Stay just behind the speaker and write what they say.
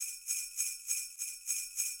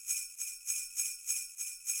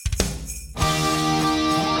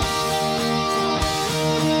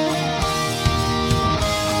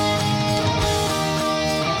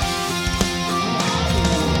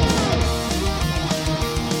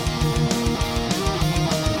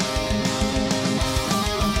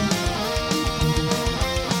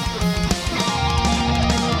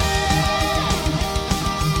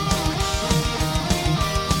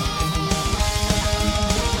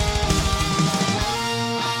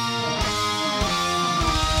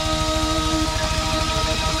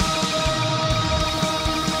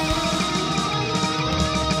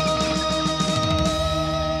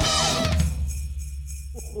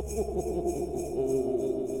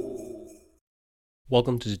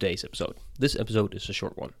Welcome to today's episode. This episode is a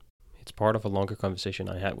short one. It's part of a longer conversation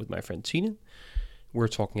I had with my friend Tine. We're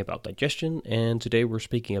talking about digestion, and today we're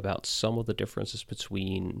speaking about some of the differences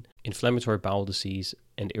between inflammatory bowel disease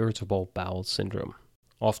and irritable bowel syndrome,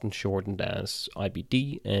 often shortened as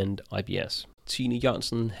IBD and IBS.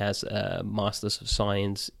 TineJørgensen has a Master's of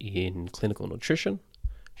Science in Clinical Nutrition.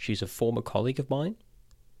 She's a former colleague of mine.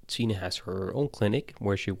 Tine has her own clinic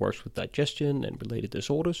where she works with digestion and related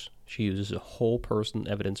disorders. She uses a whole person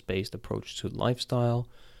evidence-based approach to lifestyle,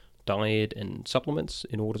 diet, and supplements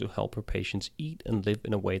in order to help her patients eat and live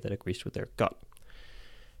in a way that agrees with their gut.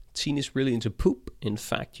 Tine is really into poop. In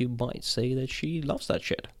fact, you might say that she loves that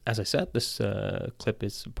shit. As I said, this clip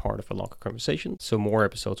is part of a longer conversation, so more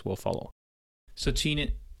episodes will follow. So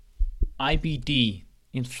Tine, IBD,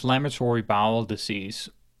 inflammatory bowel disease,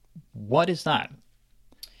 what is that?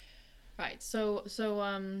 Right. So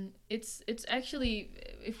it's actually,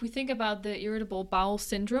 if we think about the irritable bowel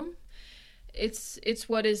syndrome, it's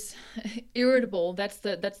what is irritable. That's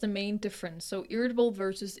the main difference. So irritable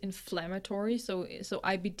versus inflammatory. So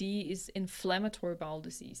IBD is inflammatory bowel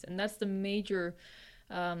disease, and that's the major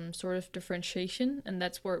sort of differentiation. And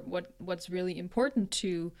that's what's really important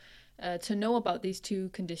to know about these two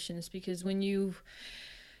conditions, because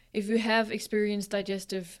if you have experienced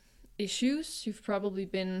digestive issues, you've probably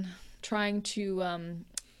been trying to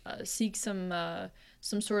seek some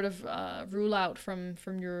sort of rule out from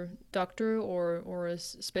your doctor or a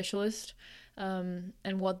specialist, and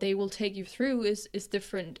what they will take you through is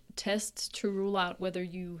different tests to rule out whether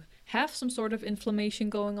you have some sort of inflammation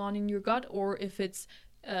going on in your gut, or if it's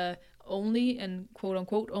only, and quote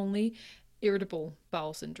unquote only, irritable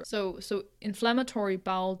bowel syndrome. So inflammatory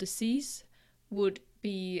bowel disease would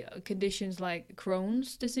be conditions like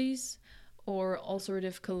Crohn's disease or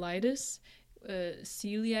ulcerative colitis.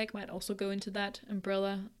 Celiac might also go into that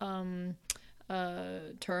umbrella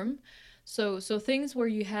term. So things where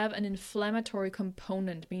you have an inflammatory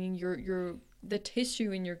component, meaning the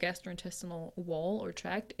tissue in your gastrointestinal wall or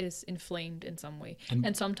tract is inflamed in some way,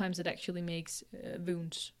 and sometimes it actually makes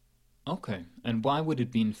wounds. Okay, and why would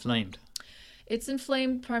it be inflamed? It's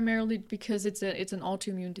inflamed primarily because it's an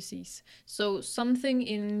autoimmune disease. So something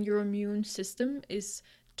in your immune system is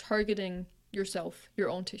targeting yourself, your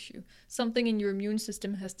own tissue. Something in your immune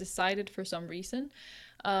system has decided for some reason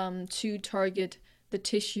to target the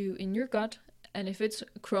tissue in your gut. And if it's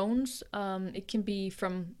Crohn's, it can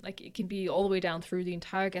be all the way down through the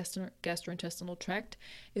entire gastrointestinal tract.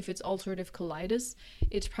 If it's ulcerative colitis,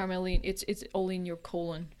 it's only in your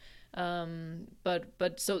colon.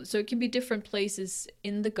 But so it can be different places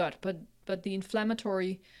in the gut, but the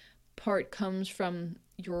inflammatory part comes from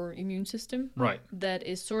your immune system, right? That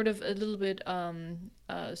is sort of a little bit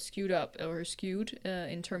skewed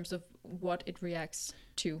in terms of what it reacts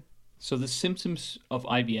to. So the symptoms of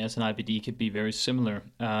IBS and IBD could be very similar,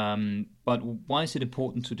 but why is it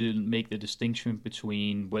important to make the distinction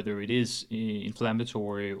between whether it is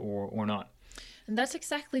inflammatory or not? And that's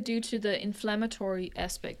exactly due to the inflammatory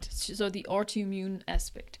aspect, so the autoimmune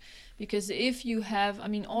aspect. Because if you have,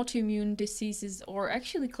 autoimmune diseases are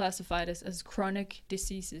actually classified as chronic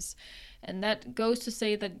diseases. And that goes to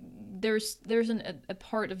say that there's a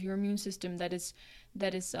part of your immune system that is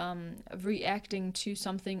reacting to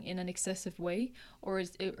something in an excessive way, or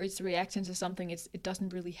it's reacting to something it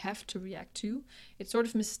doesn't really have to react to. It's sort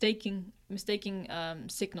of mistaking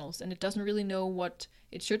signals, and it doesn't really know what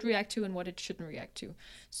it should react to and what it shouldn't react to.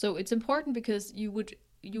 So it's important because you would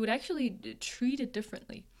actually treat it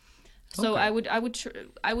differently. So okay.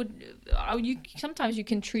 Sometimes you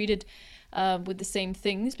can treat it with the same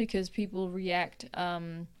things because people react.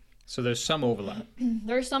 So there's some overlap.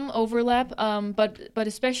 There's some overlap, but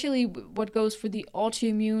especially what goes for the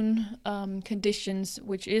autoimmune conditions,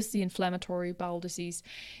 which is the inflammatory bowel disease,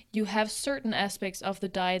 you have certain aspects of the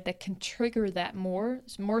diet that can trigger that more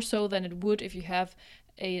so than it would if you have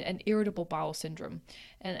an irritable bowel syndrome,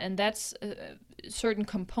 and that's certain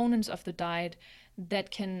components of the diet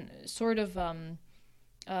that can sort of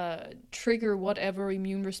trigger whatever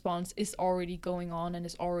immune response is already going on and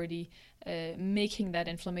is already making that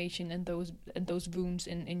inflammation and those wounds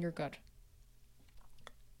in your gut.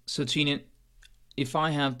 So Tine, if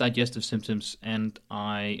I have digestive symptoms and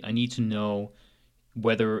I need to know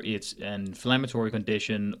whether it's an inflammatory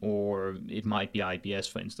condition or it might be IBS,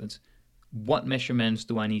 for instance, what measurements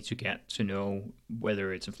do I need to get to know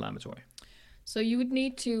whether it's inflammatory? So you would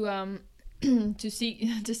need to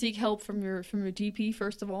seek help from your GP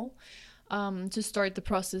first of all, to start the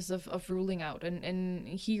process of ruling out, and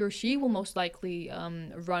he or she will most likely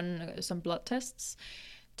run some blood tests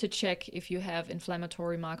to check if you have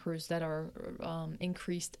inflammatory markers that are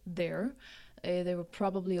increased there. They will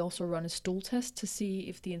probably also run a stool test to see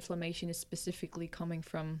if the inflammation is specifically coming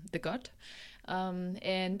from the gut.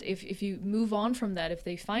 And if you move on from that, if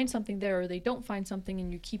they find something there or they don't find something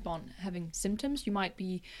and you keep on having symptoms, you might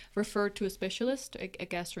be referred to a specialist, a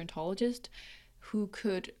gastroenterologist, who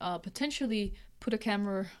could potentially put a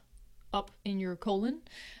camera up in your colon,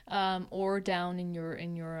 or down in your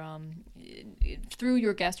through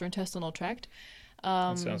your gastrointestinal tract.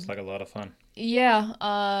 That sounds like a lot of fun. Yeah,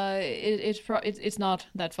 it's not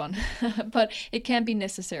that fun, but it can be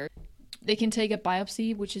necessary. They can take a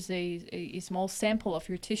biopsy, which is a small sample of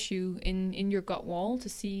your tissue in your gut wall to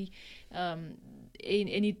see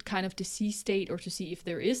any kind of disease state, or to see if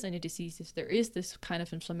there is any disease, if there is this kind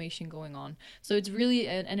of inflammation going on. So it's really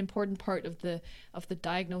an important part of the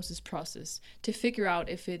diagnosis process to figure out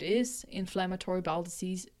if it is inflammatory bowel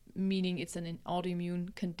disease, meaning it's an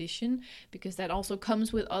autoimmune condition, because that also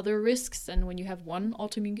comes with other risks. And when you have one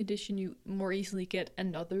autoimmune condition, you more easily get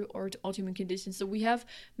another autoimmune condition. So we have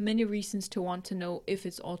many reasons to want to know if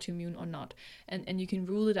it's autoimmune or not, and you can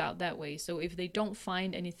rule it out that way. So if they don't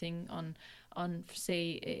find anything on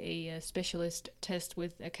say a specialist test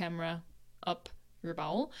with a camera up your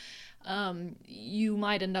bowel, you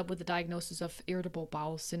might end up with a diagnosis of irritable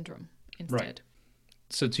bowel syndrome instead. Right.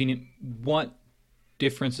 So Tine, what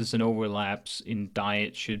differences and overlaps in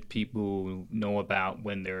diet should people know about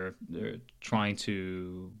when they're trying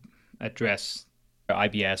to address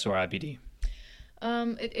IBS or IBD?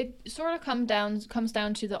 It sort of comes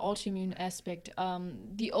down to the autoimmune aspect.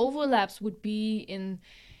 The overlaps would be in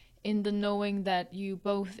the knowing that you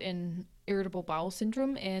both in irritable bowel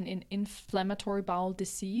syndrome and in inflammatory bowel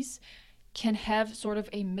disease can have sort of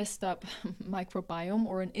a messed up microbiome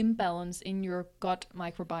or an imbalance in your gut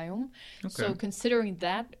microbiome. Okay. So considering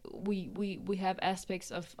that, we have aspects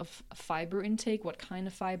of fiber intake, what kind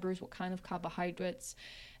of fibers, what kind of carbohydrates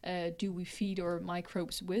do we feed our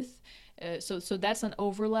microbes with. So that's an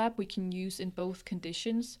overlap we can use in both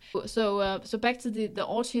conditions. So back to the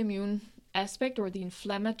autoimmune aspect or the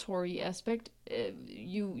inflammatory aspect,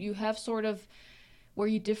 you have sort of where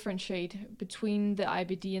you differentiate between the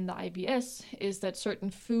IBD and the IBS is that certain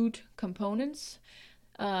food components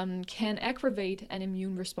can aggravate an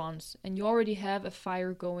immune response. And you already have a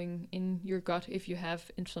fire going in your gut if you have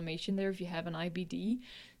inflammation there, if you have an IBD.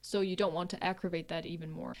 So you don't want to aggravate that even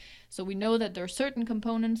more. So we know that there are certain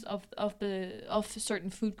components of certain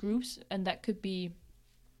food groups, and that could be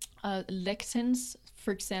lectins,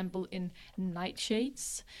 for example, in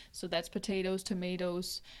nightshades. So that's potatoes,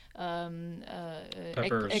 tomatoes, eggplants,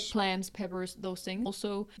 peppers, those things.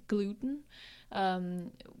 Also gluten.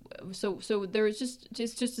 So there's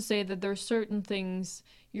just to say that there are certain things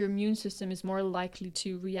your immune system is more likely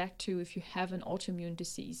to react to if you have an autoimmune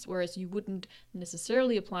disease, whereas you wouldn't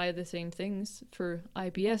necessarily apply the same things for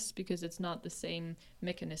IBS because it's not the same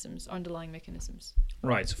underlying mechanisms.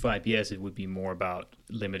 Right, so for IBS it would be more about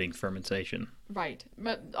limiting fermentation. Right,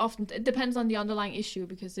 but often it depends on the underlying issue,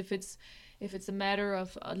 because if it's a matter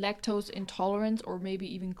of lactose intolerance or maybe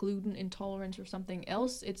even gluten intolerance or something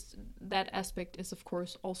else, that aspect is of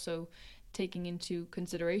course also taking into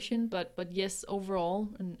consideration. But yes, overall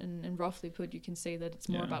and roughly put, you can say that it's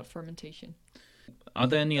more about fermentation. Are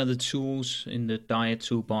there any other tools in the diet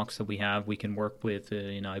toolbox that we can work with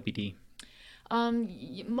in IBD?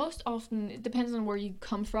 Most often, it depends on where you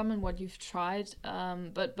come from and what you've tried.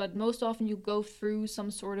 But most often you go through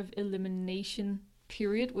some sort of elimination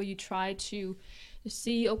period where you try to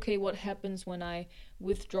see, okay, what happens when I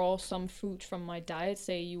withdraw some food from my diet.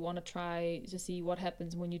 Say you want to try to see what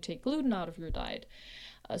happens when you take gluten out of your diet.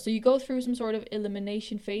 So you go through some sort of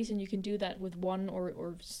elimination phase, and you can do that with one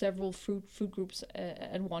or several food groups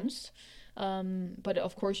at once. But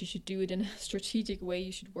of course, you should do it in a strategic way.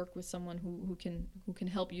 You should work with someone who can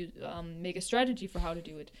help you make a strategy for how to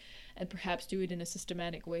do it, and perhaps do it in a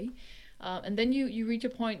systematic way. And then you reach a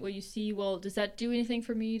point where you see, well, does that do anything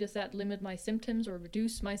for me? Does that limit my symptoms or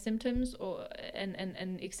reduce my symptoms?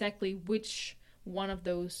 And exactly which one of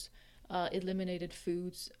those eliminated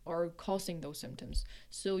foods are causing those symptoms.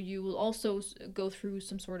 So you will also go through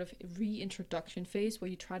some sort of reintroduction phase where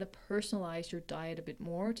you try to personalize your diet a bit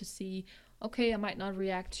more to see, okay, I might not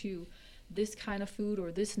react to this kind of food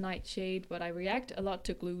or this nightshade, but I react a lot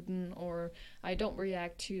to gluten, or I don't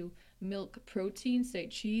react to milk protein, say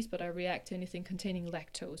cheese, but I react to anything containing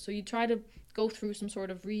lactose. So you try to go through some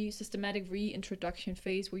sort of systematic reintroduction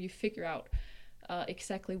phase where you figure out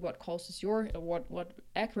exactly what causes what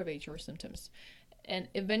aggravates your symptoms, and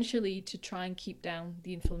eventually to try and keep down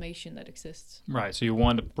the inflammation that exists. Right. So you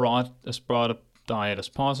want as broad a diet as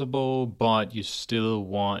possible, but you still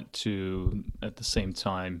want to, at the same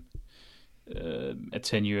time,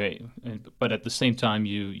 attenuate. But at the same time,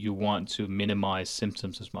 you want to minimize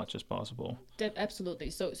symptoms as much as possible. Absolutely.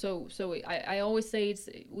 So I always say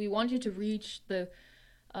we want you to reach the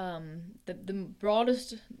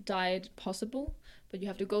broadest diet possible, but you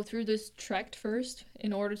have to go through this tract first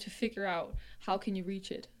in order to figure out how can you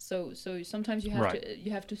reach it. So sometimes you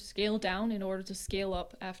have to scale down in order to scale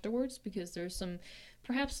up afterwards, because there's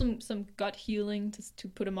perhaps some gut healing, to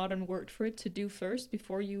put a modern word for it, to do first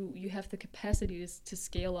before you have the capacity to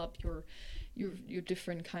scale up your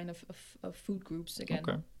different kind of food groups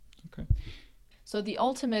again. Okay. So the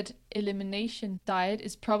ultimate elimination diet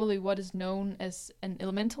is probably what is known as an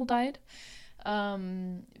elemental diet.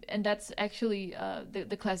 And that's actually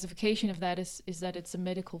the classification of that is that it's a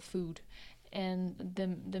medical food. And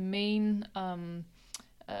the main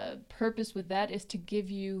purpose with that is to give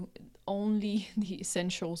you only the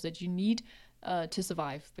essentials that you need to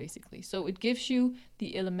survive, basically. So it gives you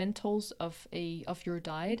the elementals of your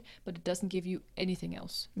diet, but it doesn't give you anything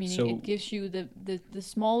else. Meaning it gives you the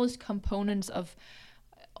smallest components of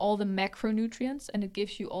all the macronutrients, and it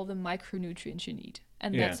gives you all the micronutrients you need.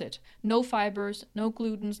 And that's it. No fibers, no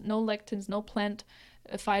glutens, no lectins, no plant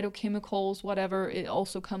phytochemicals, whatever. It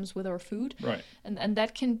also comes with our food. Right. And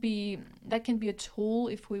that can be a tool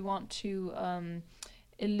if we want to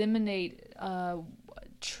eliminate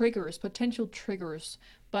potential triggers,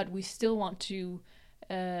 but we still want to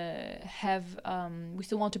we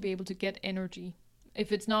still want to be able to get energy.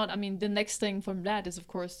 If it's not, the next thing from that is of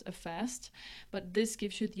course a fast, but this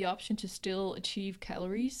gives you the option to still achieve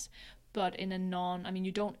calories, but in a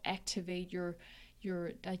you don't activate your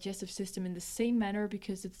digestive system in the same manner,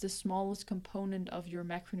 because it's the smallest component of your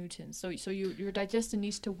macronutrients. So your digestion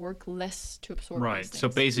needs to work less to absorb these things. So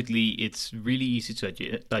basically, it's really easy to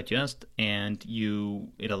digest, and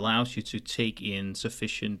it allows you to take in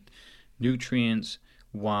sufficient nutrients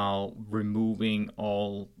while removing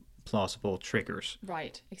all plausible triggers.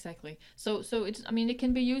 Right, exactly. So it's it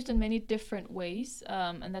can be used in many different ways,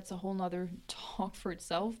 and that's a whole nother talk for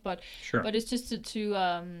itself. But sure. But it's just to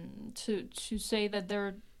say that there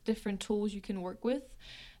are different tools you can work with,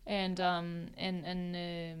 and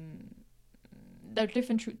there are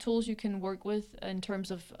different tools you can work with in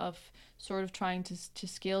terms of sort of trying to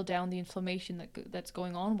scale down the inflammation that's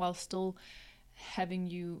going on while still having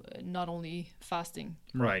you not only fasting.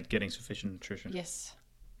 Right, getting sufficient nutrition. Yes.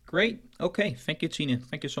 Great. Okay. Thank you, Tine.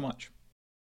 Thank you so much.